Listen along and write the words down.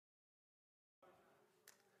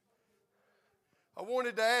I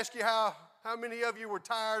wanted to ask you how many of you were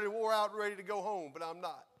tired and wore out and ready to go home, but I'm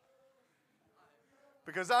not.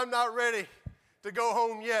 Because I'm not ready to go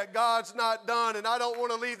home yet. God's not done, and I don't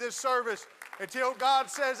want to leave this service until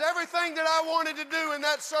God says everything that I wanted to do in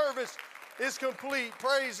that service is complete.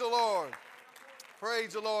 Praise the Lord.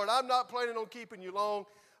 Praise the Lord. I'm not planning on keeping you long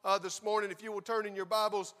this morning. If you will turn in your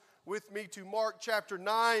Bibles with me to Mark chapter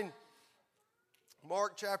 9.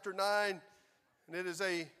 Mark chapter 9, and it is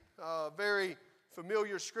a very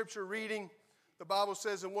familiar scripture reading. The Bible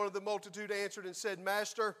says, "And one of the multitude answered and said,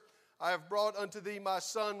 Master, I have brought unto thee my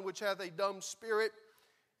son, which hath a dumb spirit,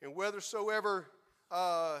 and whithersoever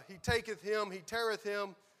he taketh him, he teareth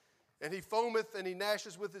him, and he foameth, and he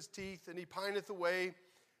gnasheth with his teeth, and he pineth away.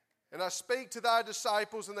 And I spake to thy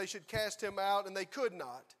disciples, and they should cast him out, and they could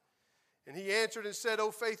not. And he answered and said,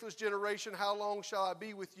 O faithless generation, how long shall I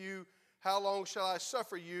be with you? How long shall I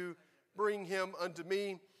suffer you? Bring him unto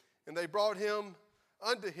me. And they brought him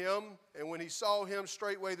unto him, and when he saw him,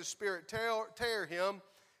 straightway the spirit tear him,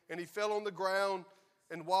 and he fell on the ground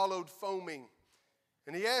and wallowed foaming.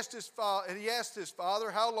 And he asked his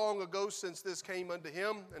father, How long ago since this came unto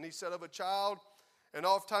him? And he said, Of a child, and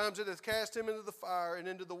oft times it hath cast him into the fire and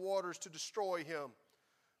into the waters to destroy him.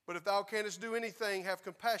 But if thou canst do anything, have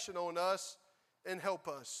compassion on us and help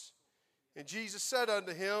us. And Jesus said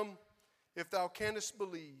unto him, If thou canst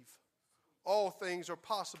believe, all things are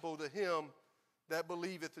possible to him that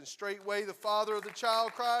believeth. And straightway the father of the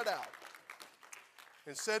child cried out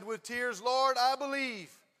and said with tears, Lord, I believe,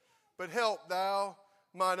 but help thou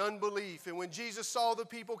mine unbelief. And when Jesus saw the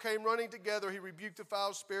people came running together, he rebuked the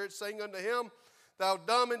foul spirit, saying unto him, Thou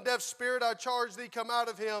dumb and deaf spirit, I charge thee, come out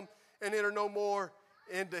of him, and enter no more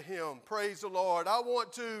into him. Praise the Lord. I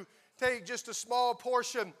want to take just a small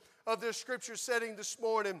portion of this scripture setting this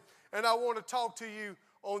morning, and I want to talk to you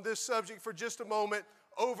on this subject for just a moment.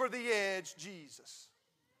 Over the edge, Jesus.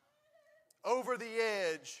 Over the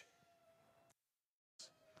edge.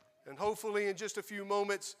 And hopefully in just a few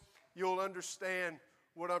moments, you'll understand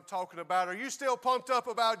what I'm talking about. Are you still pumped up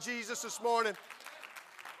about Jesus this morning?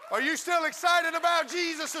 Are you still excited about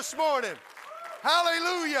Jesus this morning?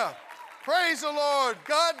 Hallelujah. Praise the Lord.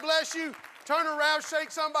 God bless you. Turn around,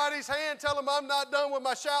 shake somebody's hand, tell them I'm not done with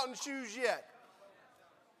my shouting shoes yet.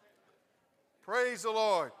 Praise the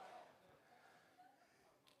Lord.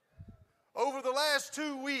 Over the last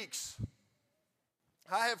 2 weeks,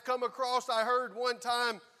 I have come across, I heard one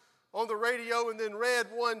time on the radio and then read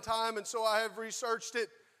one time, and so I have researched it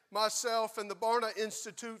myself, and the Barna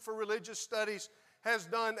Institute for Religious Studies has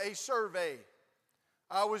done a survey.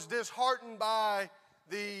 I was disheartened by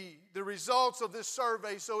the results of this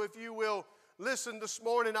survey, so if you will listen this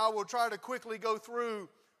morning, I will try to quickly go through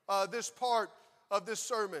this part of this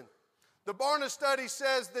sermon. The Barna study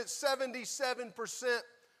says that 77%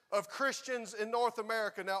 of Christians in North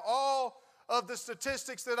America, now all of the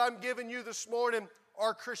statistics that I'm giving you this morning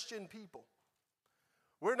are Christian people.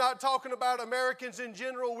 We're not talking about Americans in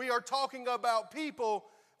general. We are talking about people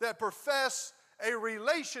that profess a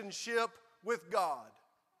relationship with God.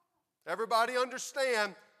 Everybody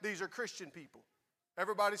understand these are Christian people.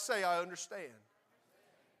 Everybody say, I understand.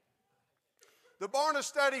 The Barna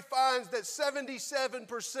study finds that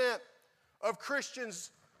 77% of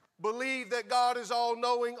Christians believe that God is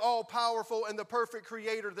all-knowing, all-powerful, and the perfect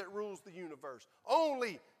creator that rules the universe.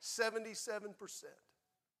 Only 77%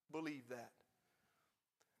 believe that.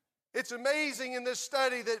 It's amazing in this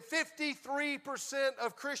study that 53%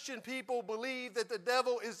 of Christian people believe that the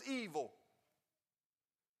devil is evil.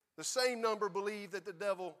 The same number believe that the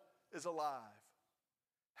devil is alive.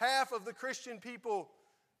 Half of the Christian people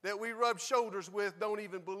that we rub shoulders with don't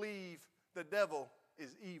even believe the devil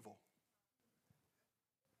is evil.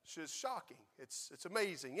 It's just shocking. It's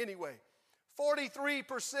amazing. Anyway,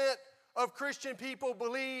 43% of Christian people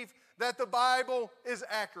believe that the Bible is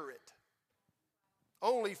accurate.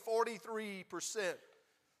 Only 43%.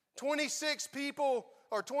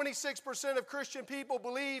 26% of Christian people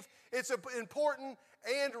believe it's important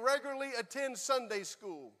and regularly attend Sunday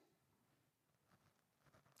school.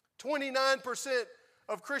 29%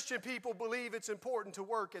 of Christian people believe it's important to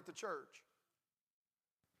work at the church.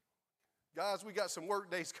 Guys, we got some work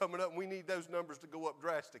days coming up, and we need those numbers to go up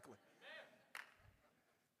drastically.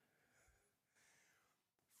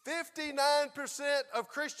 59% of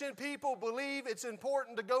Christian people believe it's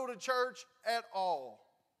important to go to church at all.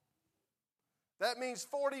 That means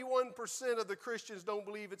 41% of the Christians don't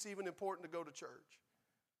believe it's even important to go to church.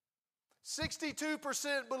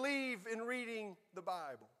 62% believe in reading the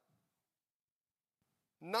Bible.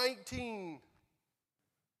 19%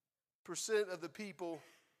 of the people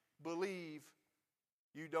believe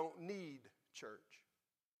you don't need church.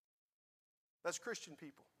 That's Christian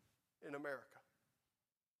people in America.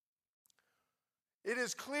 It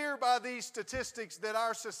is clear by these statistics that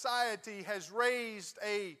our society has raised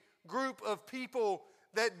a group of people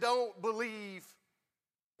that don't believe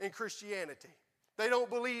in Christianity. They don't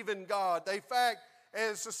believe in God. In fact,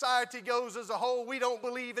 as society goes as a whole, we don't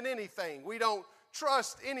believe in anything. We don't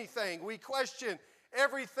trust anything. We question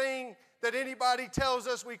everything that anybody tells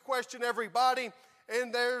us. We question everybody,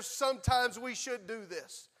 and there's sometimes we should do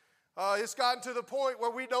this. It's gotten to the point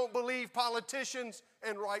where we don't believe politicians,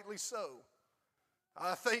 and rightly so.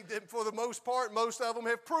 I think that for the most part, most of them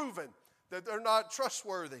have proven that they're not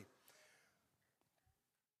trustworthy.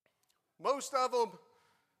 Most of them,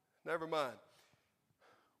 never mind.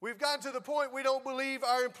 We've gotten to the point we don't believe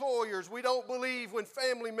our employers. We don't believe when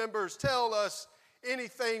family members tell us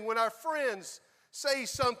anything. When our friends say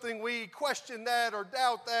something, we question that or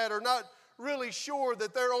doubt that or not really sure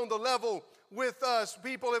that they're on the level with us.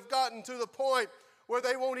 People have gotten to the point where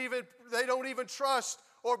they don't even trust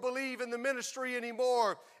or believe in the ministry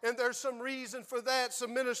anymore. And there's some reason for that.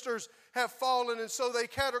 Some ministers have fallen, and so they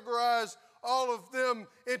categorize all of them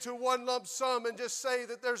into one lump sum and just say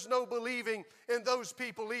that there's no believing in those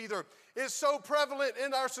people either. It's so prevalent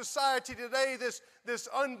in our society today, this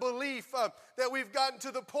unbelief, that we've gotten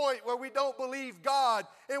to the point where we don't believe God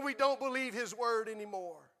and we don't believe His Word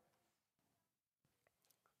anymore.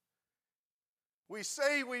 We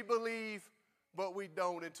say we believe, but we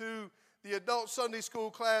don't. And to the adult Sunday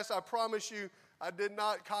school class, I promise you, I did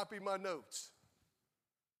not copy my notes.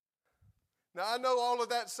 Now, I know all of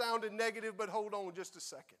that sounded negative, but hold on just a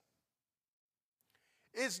second.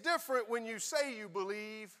 It's different when you say you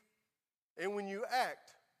believe and when you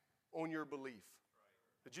act on your belief.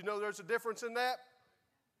 Did you know there's a difference in that?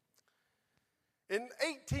 In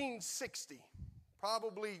 1860,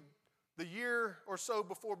 probably the year or so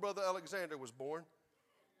before Brother Alexander was born,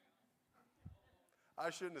 I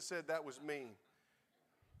shouldn't have said that was mean.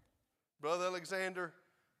 Brother Alexander,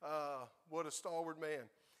 what a stalwart man.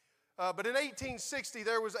 But in 1860,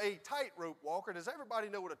 there was a tightrope walker. Does everybody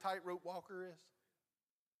know what a tightrope walker is?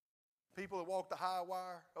 People that walk the high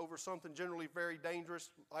wire over something generally very dangerous,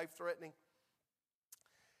 life-threatening.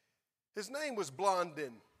 His name was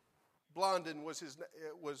Blondin. Blondin was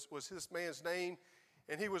his man's name,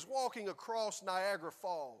 and he was walking across Niagara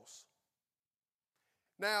Falls.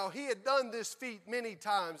 Now, he had done this feat many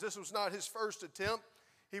times. This was not his first attempt.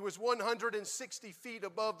 He was 160 feet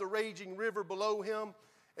above the raging river below him,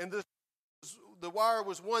 and the wire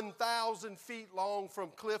was 1,000 feet long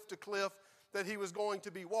from cliff to cliff that he was going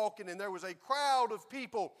to be walking. And there was a crowd of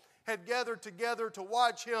people had gathered together to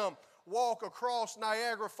watch him walk across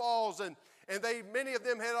Niagara Falls. And many of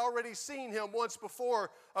them had already seen him once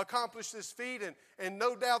before accomplish this feat. And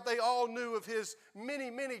no doubt they all knew of his many,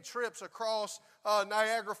 many trips across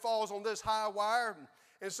Niagara Falls on this high wire.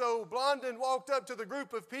 And so Blondin walked up to the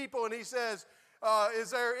group of people and he says,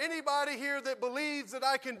 is there anybody here that believes that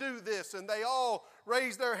I can do this? And they all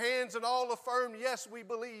raised their hands and all affirmed, yes, we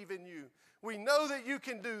believe in you. We know that you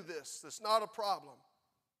can do this. That's not a problem.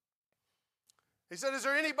 He said, is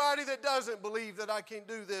there anybody that doesn't believe that I can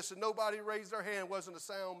do this? And nobody raised their hand. Wasn't a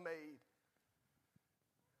sound made.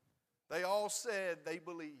 They all said they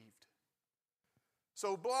believed.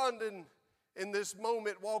 So Blondin, in this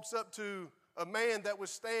moment, walks up to a man that was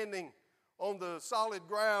standing on the solid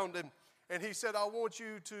ground, and he said, I want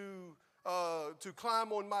you to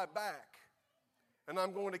climb on my back, and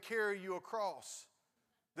I'm going to carry you across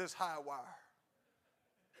this high wire.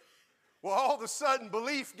 Well, all of a sudden,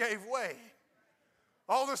 belief gave way.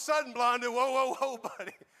 All of a sudden, Blondin, whoa,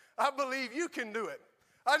 buddy. I believe you can do it.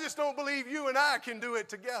 I just don't believe you and I can do it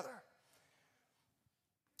together.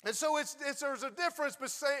 And so there's a difference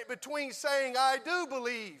between saying I do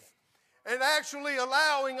believe and actually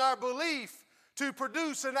allowing our belief to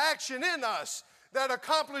produce an action in us that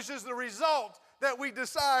accomplishes the result that we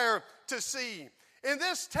desire to see. In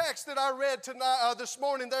this text that I read this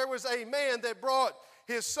morning, there was a man that brought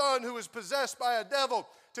his son who was possessed by a devil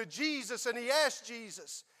to Jesus, and he asked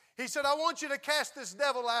Jesus, he said, I want you to cast this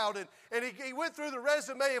devil out. And he went through the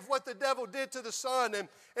resume of what the devil did to the son, and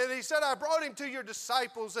he said, I brought him to your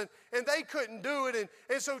disciples, and they couldn't do it.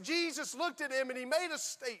 And so Jesus looked at him, and he made a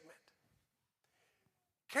statement.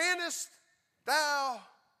 Canst thou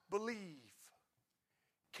believe?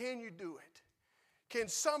 Can you do it? Can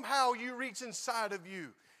somehow you reach inside of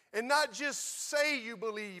you And not just say you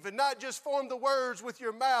believe and not just form the words with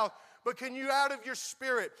your mouth, but can you out of your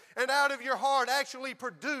spirit and out of your heart actually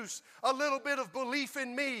produce a little bit of belief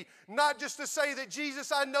in me? Not just to say that,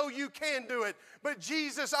 Jesus, I know you can do it, but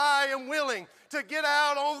Jesus, I am willing to get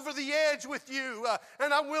out over the edge with you,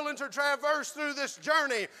 and I'm willing to traverse through this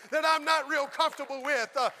journey that I'm not real comfortable with.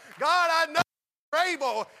 God, I know you're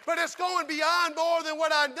able, but it's going beyond more than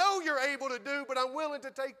what I know you're able to do, but I'm willing to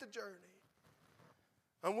take the journey.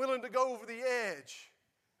 I'm willing to go over the edge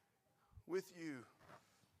with you.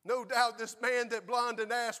 No doubt this man that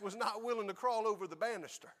Blondin asked was not willing to crawl over the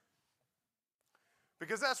banister,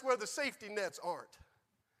 because that's where the safety nets aren't.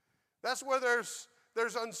 That's where there's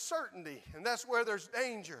uncertainty, and that's where there's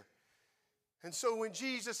danger. And so when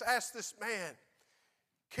Jesus asked this man,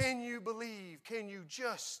 can you believe? Can you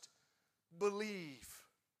just believe?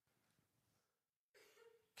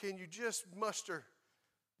 Can you just muster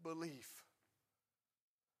belief?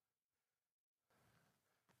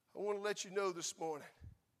 I want to let you know this morning,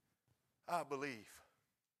 I believe.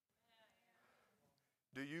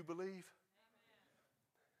 Do you believe?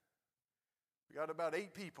 We got about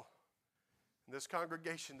 8 people in this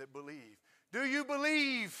congregation that believe. Do you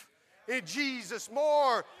believe in Jesus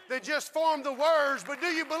more than just form the words, but do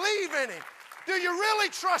you believe in Him? Do you really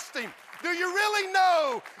trust Him? Do you really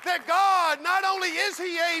know that God, not only is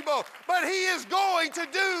He able, but He is going to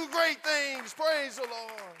do great things? Praise the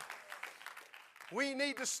Lord. We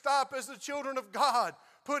need to stop as the children of God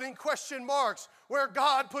putting question marks where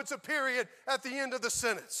God puts a period at the end of the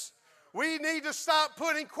sentence. We need to stop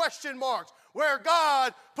putting question marks where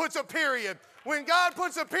God puts a period. When God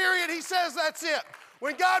puts a period, He says that's it.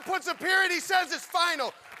 When God puts a period, He says it's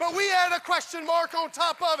final. But we add a question mark on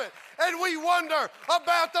top of it, and we wonder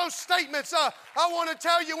about those statements. I want to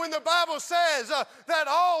tell you, when the Bible says that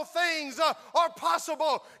all things are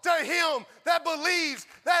possible to him that believes,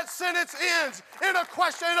 that sentence ends in a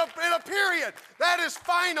question, in a period. That is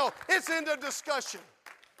final. It's in the discussion.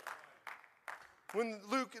 In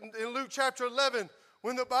Luke chapter 11,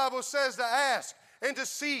 when the Bible says to ask and to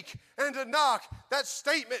seek and to knock, that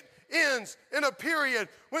statement ends in a period.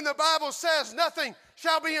 When the Bible says nothing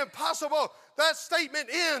shall be impossible, that statement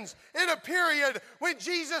ends in a period. When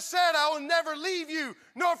Jesus said, I will never leave you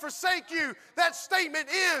nor forsake you, that statement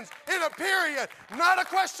ends in a period, not a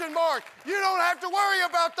question mark. You don't have to worry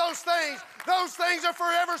about those things. Those things are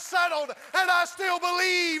forever settled, and I still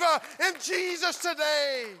believe in Jesus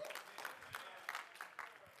today.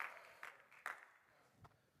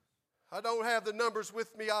 I don't have the numbers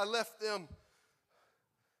with me. I left them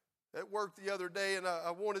at work the other day, and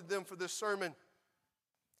I wanted them for this sermon.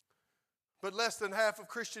 But less than half of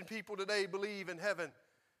Christian people today believe in heaven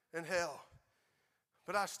and hell.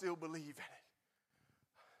 But I still believe in it.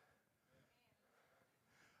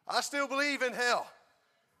 I still believe in hell.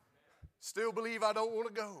 Still believe I don't want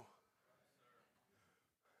to go.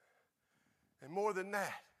 And more than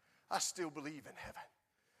that, I still believe in heaven.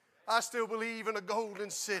 I still believe in a golden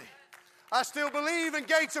city. I still believe in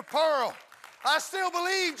gates of pearl. I still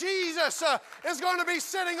believe Jesus is going to be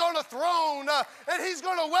sitting on a throne, and He's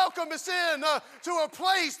going to welcome us in to a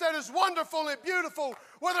place that is wonderful and beautiful,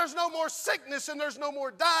 where there's no more sickness, and there's no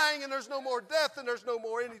more dying, and there's no more death, and there's no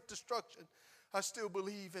more any destruction. I still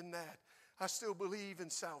believe in that. I still believe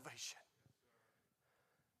in salvation.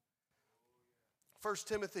 1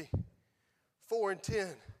 Timothy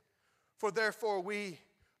 4:10, for therefore we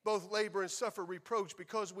both labor and suffer reproach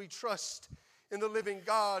because we trust in the living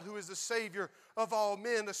God, who is the Savior of all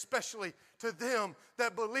men, especially to them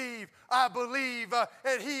that believe. I believe,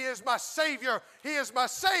 and He is my Savior. He is my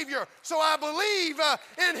Savior. So I believe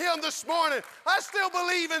in Him this morning. I still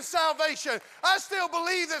believe in salvation. I still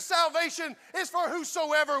believe that salvation is for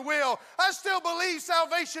whosoever will. I still believe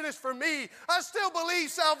salvation is for me. I still believe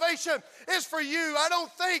salvation is for you. I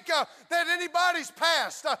don't think that anybody's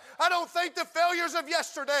past. I don't think the failures of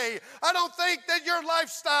yesterday. I don't think that your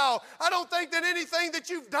lifestyle. I don't think that anything that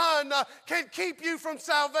you've done can keep you from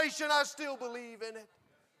salvation. I still believe in it.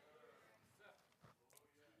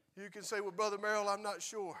 You can say, well, Brother Merrill, I'm not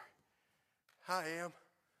sure. I am.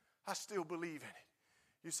 I still believe in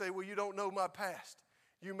it. You say, well, you don't know my past.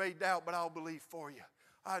 You may doubt, but I'll believe for you.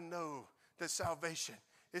 I know that salvation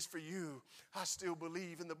is for you. I still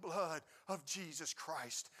believe in the blood of Jesus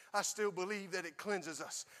Christ. I still believe that it cleanses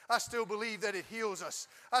us. I still believe that it heals us.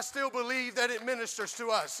 I still believe that it ministers to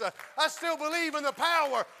us. I still believe in the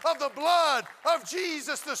power of the blood of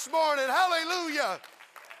Jesus this morning. Hallelujah.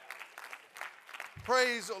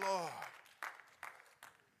 Praise the Lord.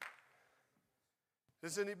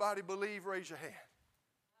 Does anybody believe? Raise your hand.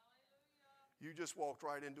 You just walked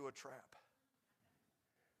right into a trap.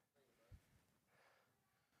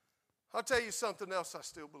 I'll tell you something else I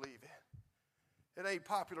still believe in. It ain't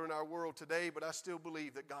popular in our world today, but I still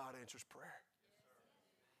believe that God answers prayer.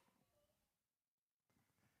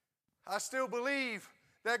 I still believe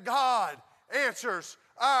that God answers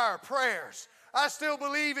our prayers. I still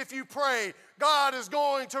believe if you pray, God is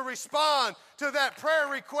going to respond to that prayer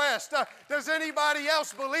request. Does anybody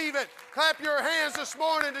else believe it? Clap your hands this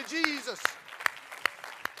morning to Jesus.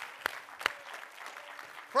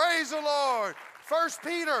 Praise the Lord. 1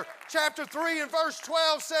 Peter chapter 3 and verse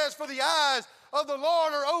 12 says, "For the eyes of the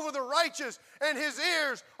Lord are over the righteous, and his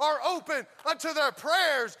ears are open unto their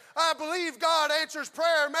prayers." I believe God answers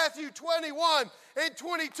prayer. Matthew 21 and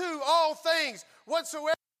 22, "All things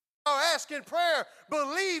whatsoever you ask in prayer,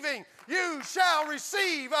 believing you shall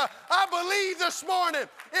receive." I believe this morning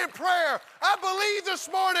in prayer. I believe this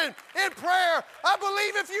morning in prayer. I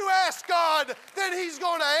believe if you ask God, then he's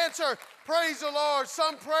going to answer. Praise the Lord.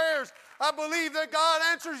 Some prayers, I believe that God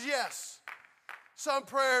answers yes. Some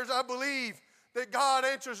prayers, I believe that God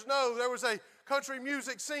answers no. There was a country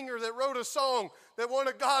music singer that wrote a song that one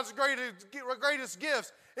of God's greatest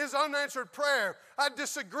gifts is unanswered prayer. I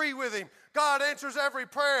disagree with him. God answers every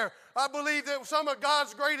prayer. I believe that some of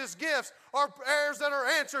God's greatest gifts are prayers that are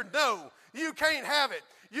answered. No, you can't have it.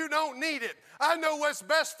 You don't need it. I know what's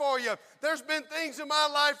best for you. There's been things in my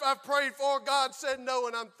life I've prayed for. God said no,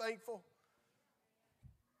 and I'm thankful.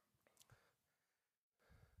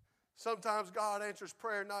 Sometimes God answers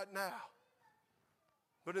prayer not now,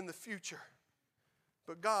 but in the future.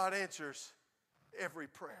 But God answers every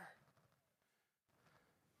prayer.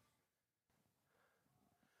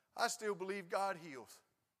 I still believe God heals.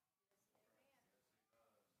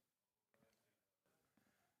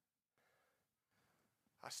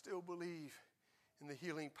 I still believe in the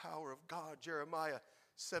healing power of God. Jeremiah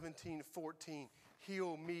 17:14,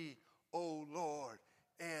 "Heal me, O Lord,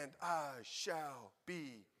 and I shall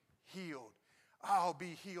be healed." I'll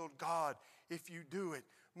be healed, God, if you do it.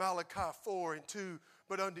 Malachi 4 and 2,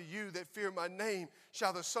 "But unto you that fear my name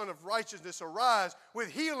shall the Son of Righteousness arise with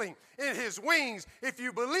healing in his wings." If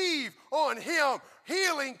you believe on him,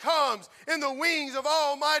 healing comes in the wings of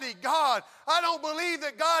Almighty God. I don't believe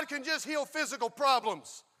that God can just heal physical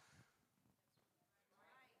problems.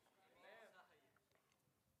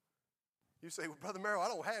 You say, "Well, Brother Merrill, I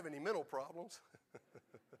don't have any mental problems."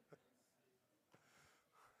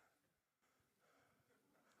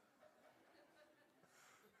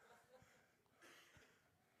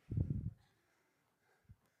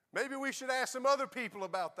 Maybe we should ask some other people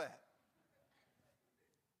about that.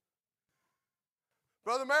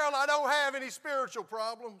 "Brother Merrill, I don't have any spiritual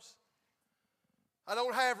problems. I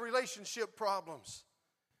don't have relationship problems.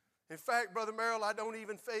 In fact, Brother Merrill, I don't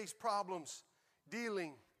even face problems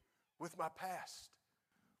dealing with my past."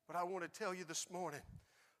 But I want to tell you this morning,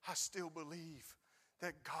 I still believe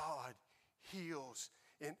that God heals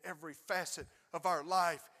in every facet of our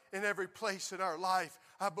life, in every place in our life.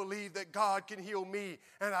 I believe that God can heal me,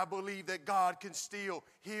 and I believe that God can still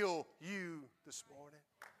heal you this morning.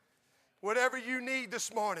 Whatever you need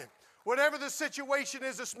this morning, whatever the situation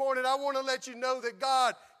is this morning, I want to let you know that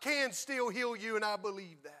God can still heal you, and I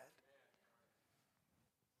believe that.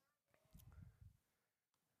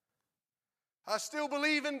 I still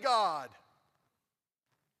believe in God.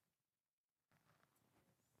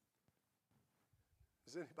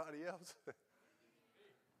 Is anybody else?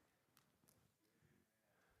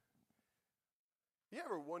 You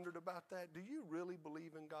ever wondered about that? Do you really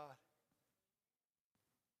believe in God?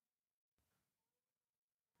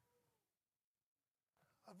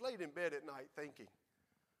 I've laid in bed at night thinking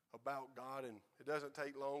about God, and it doesn't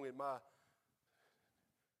take long at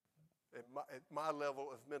my level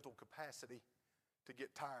of mental capacity to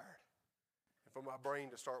get tired and for my brain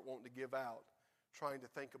to start wanting to give out, trying to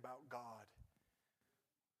think about God.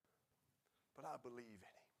 But I believe in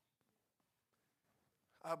him.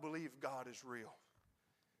 I believe God is real.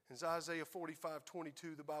 In Isaiah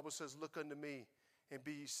 45:22, the Bible says, "Look unto me and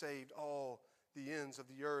be ye saved, all the ends of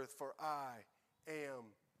the earth, for I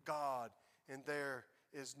am God, and there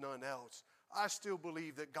is none else." I still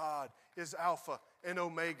believe that God is Alpha and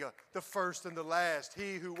Omega, the first and the last,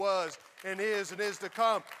 he who was and is to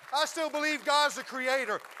come. I still believe God's the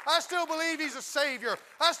creator. I still believe he's a savior.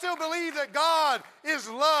 I still believe that God is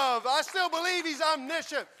love. I still believe he's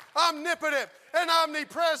omniscient, omnipotent, and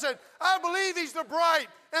omnipresent. I believe he's the bright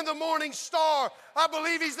and the morning star. I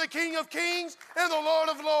believe he's the King of kings and the Lord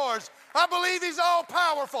of lords. I believe he's all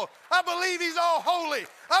powerful. I believe he's all holy.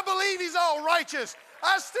 I believe he's all righteous.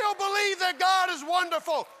 I still believe that God is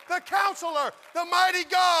wonderful, the Counselor, the mighty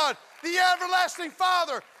God, the everlasting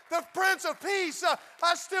Father, the Prince of Peace.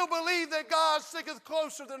 I still believe that God sticketh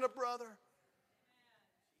closer than a brother.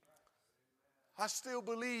 I still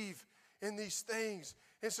believe in these things.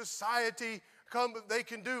 In society, they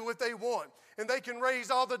can do what they want, and they can raise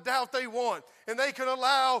all the doubt they want, and they can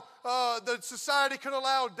allow, the society can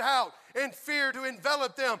allow doubt and fear to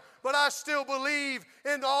envelop them. But I still believe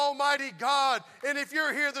in the Almighty God. And if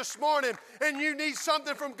you're here this morning and you need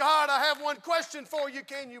something from God, I have one question for you.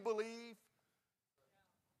 Can you believe?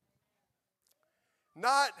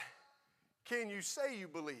 Not, can you say you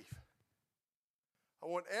believe? I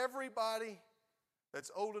want everybody that's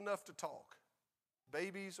old enough to talk.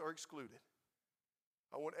 Babies are excluded.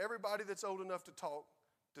 I want everybody that's old enough to talk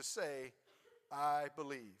to say, I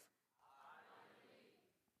believe.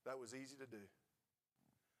 That was easy to do.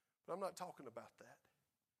 But I'm not talking about that.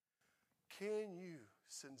 Can you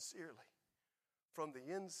sincerely, from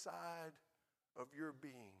the inside of your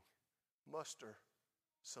being, muster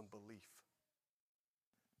some belief?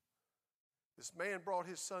 This man brought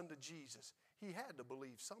his son to Jesus. He had to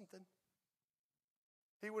believe something.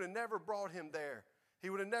 He would have never brought him there. He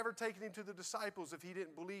would have never taken him to the disciples if he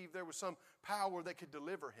didn't believe there was some power that could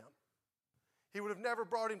deliver him. He would have never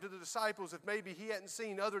brought him to the disciples if maybe he hadn't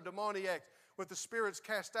seen other demoniacs with the spirits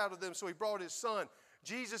cast out of them, so he brought his son.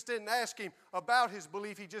 Jesus didn't ask him about his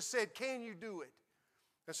belief. He just said, can you do it?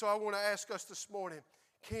 And so I want to ask us this morning,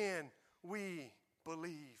 can we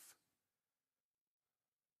believe?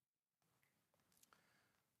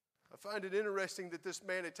 I find it interesting that this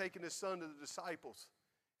man had taken his son to the disciples,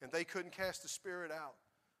 and they couldn't cast the spirit out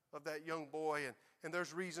of that young boy. And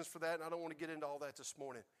there's reasons for that, and I don't want to get into all that this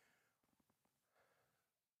morning.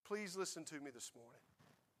 Please listen to me this morning.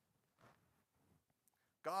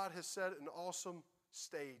 God has set an awesome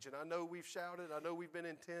stage, and I know we've shouted, I know we've been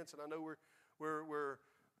intense, and I know we're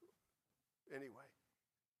anyway.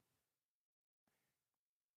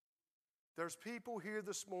 There's people here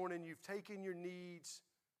this morning, you've taken your needs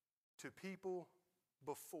to people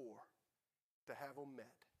before to have them met.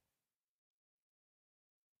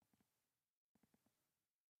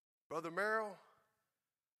 Brother Merrill,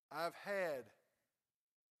 I've had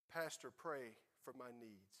Pastor pray for my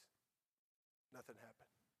needs. Nothing happened.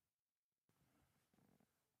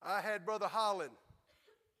 I had Brother Holland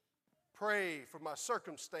pray for my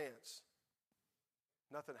circumstance.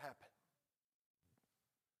 Nothing happened.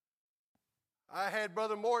 I had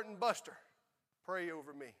Brother Morton Buster pray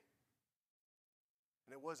over me.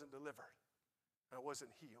 And it wasn't delivered. And I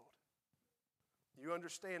wasn't healed. You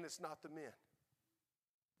understand it's not the men.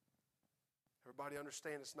 Everybody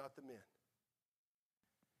understand it's not the men.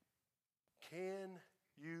 Can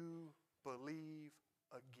you believe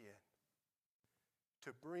again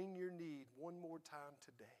to bring your need one more time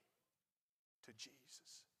today to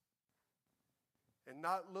Jesus? And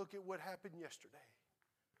not look at what happened yesterday.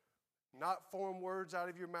 Not form words out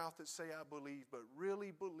of your mouth that say, I believe, but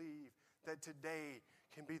really believe that today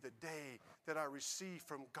can be the day that I receive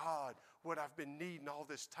from God what I've been needing all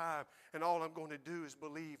this time. And all I'm going to do is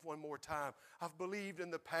believe one more time. I've believed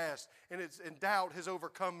in the past, and doubt has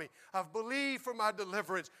overcome me. I've believed for my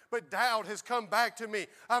deliverance, but doubt has come back to me.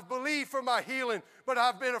 I've believed for my healing, but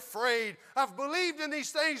I've been afraid. I've believed in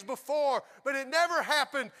these things before, but it never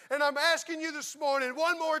happened. And I'm asking you this morning,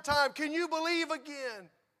 one more time, can you believe again?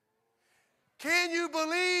 Can you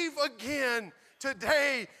believe again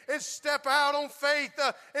today and step out on faith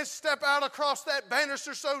and step out across that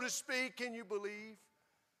banister, so to speak? Can you believe?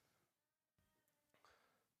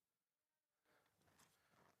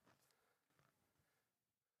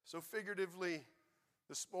 So figuratively,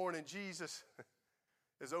 this morning, Jesus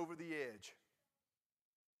is over the edge.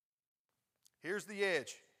 Here's the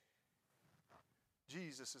edge.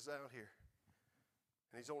 Jesus is out here,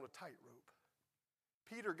 and he's on a tightrope.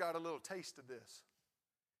 Peter got a little taste of this.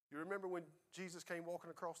 You remember when Jesus came walking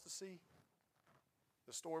across the sea?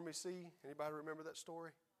 The stormy sea? Anybody remember that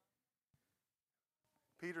story?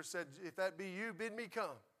 Peter said, if that be you, bid me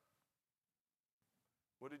come.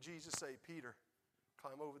 What did Jesus say? Peter,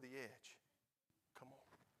 climb over the edge. Come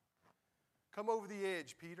on. Come over the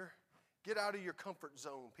edge, Peter. Get out of your comfort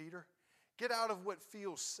zone, Peter. Get out of what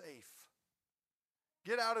feels safe.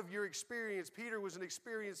 Get out of your experience. Peter was an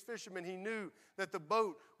experienced fisherman. He knew that the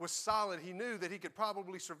boat was solid. He knew that he could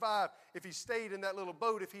probably survive if he stayed in that little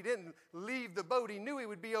boat. If he didn't leave the boat, he knew he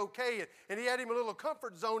would be okay. And he had him a little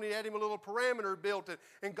comfort zone. He had him a little parameter built.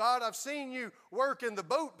 And God, I've seen you work in the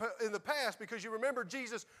boat in the past, because you remember,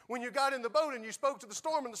 Jesus, when you got in the boat and you spoke to the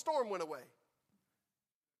storm and the storm went away.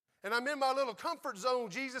 And I'm in my little comfort zone.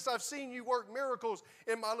 Jesus, I've seen you work miracles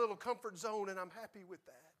in my little comfort zone, and I'm happy with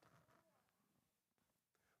that.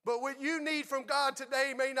 But what you need from God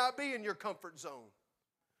today may not be in your comfort zone.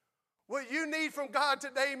 What you need from God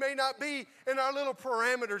today may not be in our little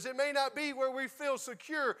parameters. It may not be where we feel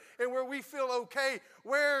secure and where we feel okay.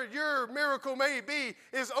 Where your miracle may be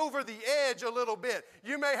is over the edge a little bit.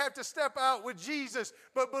 You may have to step out with Jesus,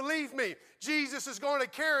 but believe me, Jesus is going to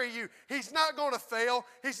carry you. He's not going to fail.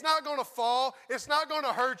 He's not going to fall. It's not going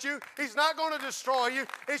to hurt you. He's not going to destroy you.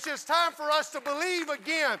 It's just time for us to believe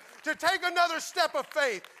again, to take another step of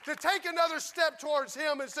faith, to take another step towards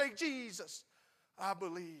Him and say, Jesus, I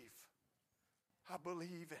believe. I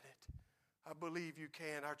believe in it. I believe you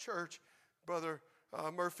can. Our church, Brother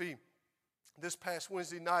Murphy, this past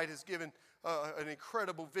Wednesday night has given an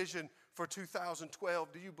incredible vision for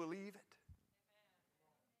 2012. Do you believe it?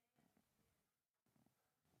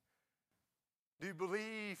 Do you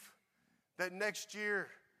believe that next year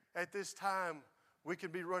at this time we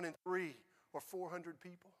could be running 300 or 400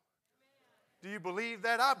 people? Do you believe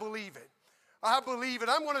that? I believe it. I believe it.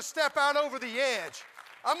 I'm going to step out over the edge.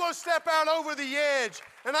 I'm going to step out over the edge,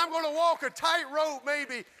 and I'm going to walk a tightrope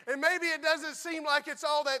maybe, and maybe it doesn't seem like it's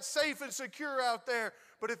all that safe and secure out there,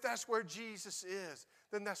 but if that's where Jesus is,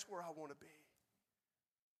 then that's where I want to be.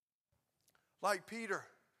 Like Peter,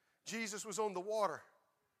 Jesus was on the water.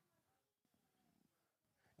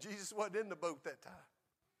 Jesus wasn't in the boat that time.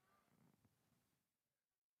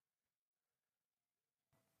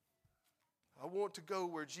 I want to go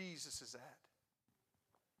where Jesus is at.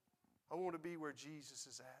 I want to be where Jesus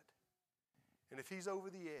is at. And if He's over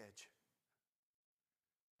the edge,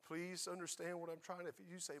 please understand what I'm trying to.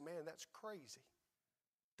 If you say, man, that's crazy.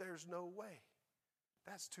 There's no way.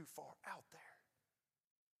 That's too far out there.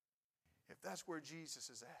 If that's where Jesus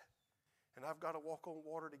is at, and I've got to walk on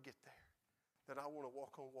water to get there, then I want to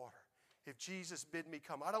walk on water. If Jesus bid me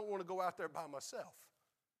come, I don't want to go out there by myself.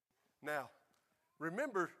 Now,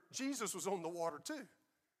 remember, Jesus was on the water too.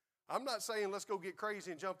 I'm not saying let's go get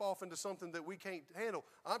crazy and jump off into something that we can't handle.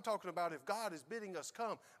 I'm talking about if God is bidding us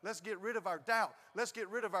come, let's get rid of our doubt. Let's get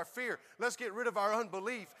rid of our fear. Let's get rid of our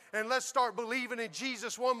unbelief. And let's start believing in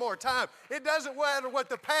Jesus one more time. It doesn't matter what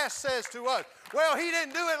the past says to us. Well, He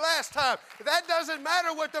didn't do it last time. That doesn't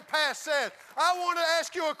matter what the past says. I want to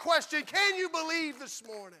ask you a question. Can you believe this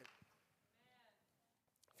morning?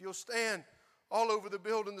 If you'll stand all over the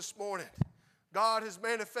building this morning, God has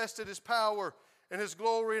manifested His power and His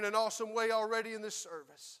glory in an awesome way already in this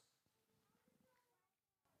service.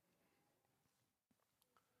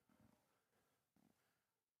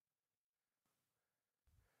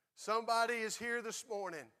 Somebody is here this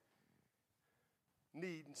morning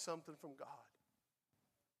needing something from God.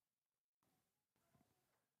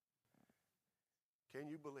 Can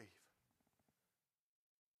you believe?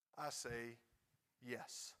 I say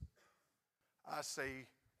yes. I say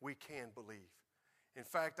we can believe. In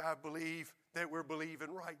fact, I believe that we're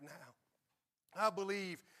believing right now. I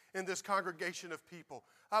believe in this congregation of people.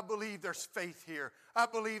 I believe there's faith here. I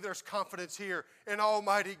believe there's confidence here in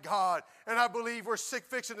Almighty God. And I believe we're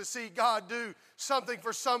fixing to see God do something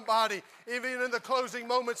for somebody, even in the closing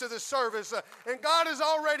moments of the service. And God has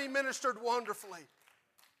already ministered wonderfully.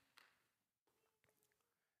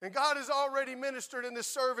 And God has already ministered in this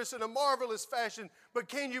service in a marvelous fashion. But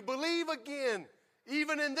can you believe again,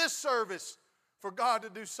 even in this service, for God to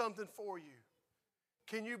do something for you?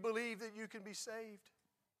 Can you believe that you can be saved?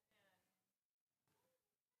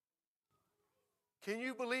 Can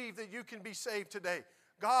you believe that you can be saved today?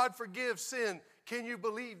 God forgives sin. Can you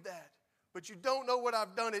believe that? But you don't know what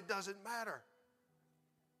I've done. It doesn't matter.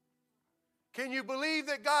 Can you believe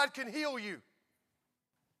that God can heal you?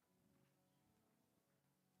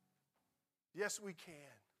 Yes, we can.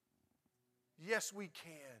 Yes, we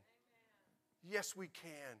can. Yes, we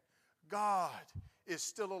can. God is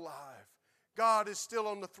still alive. God is still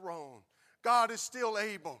on the throne. God is still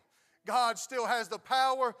able. God still has the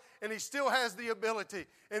power and He still has the ability.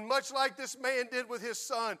 And much like this man did with his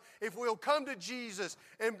son, if we'll come to Jesus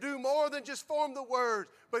and do more than just form the words,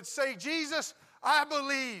 but say, Jesus, I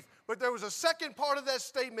believe. But there was a second part of that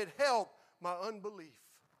statement, help my unbelief.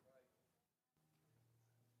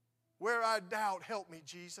 Where I doubt, help me,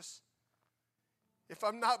 Jesus. If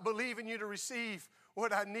I'm not believing you to receive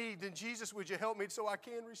what I need, then Jesus, would you help me so I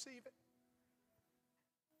can receive it?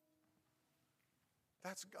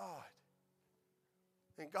 That's God.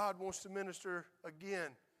 And God wants to minister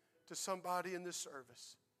again to somebody in this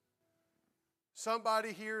service.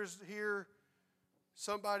 Somebody here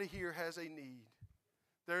has a need.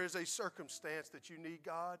 There is a circumstance that you need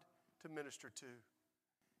God to minister to.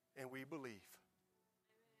 And we believe.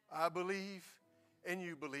 I believe and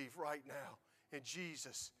you believe right now. And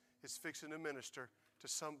Jesus is fixing to minister to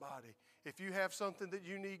somebody. If you have something that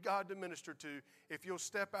you need God to minister to, if you'll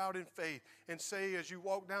step out in faith and say as you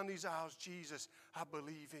walk down these aisles, Jesus, I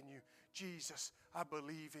believe in you. Jesus, I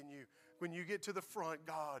believe in you. When you get to the front,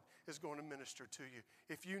 God is going to minister to you.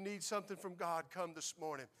 If you need something from God, come this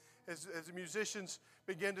morning. As the musicians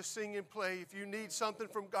begin to sing and play, if you need something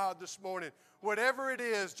from God this morning, whatever it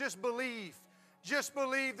is, just believe. Just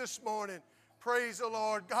believe this morning. Praise the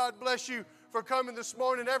Lord. God bless you for coming this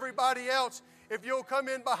morning. Everybody else, if you'll come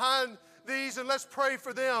in behind these and let's pray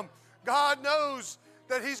for them. God knows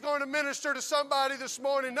that He's going to minister to somebody this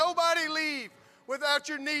morning. Nobody leave without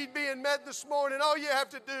your need being met this morning. All you have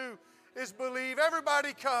to do is believe.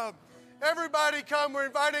 Everybody come. Everybody come. We're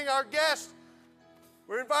inviting our guests.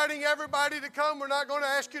 We're inviting everybody to come. We're not going to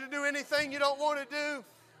ask you to do anything you don't want to do.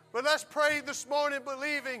 But let's pray this morning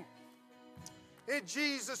believing in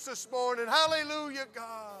Jesus this morning. Hallelujah,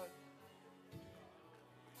 God.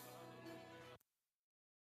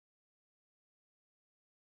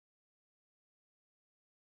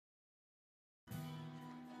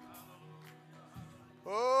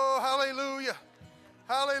 Oh, hallelujah.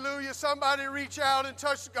 Hallelujah. Somebody reach out and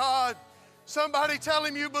touch God. Somebody tell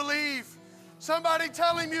Him you believe. Somebody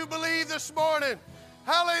tell Him you believe this morning.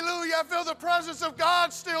 Hallelujah. I feel the presence of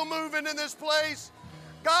God still moving in this place.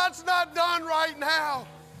 God's not done right now.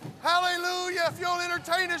 Hallelujah. If you'll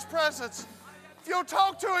entertain His presence, if you'll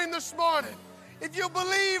talk to Him this morning, if you'll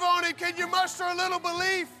believe on it, can you muster a little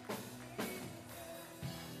belief?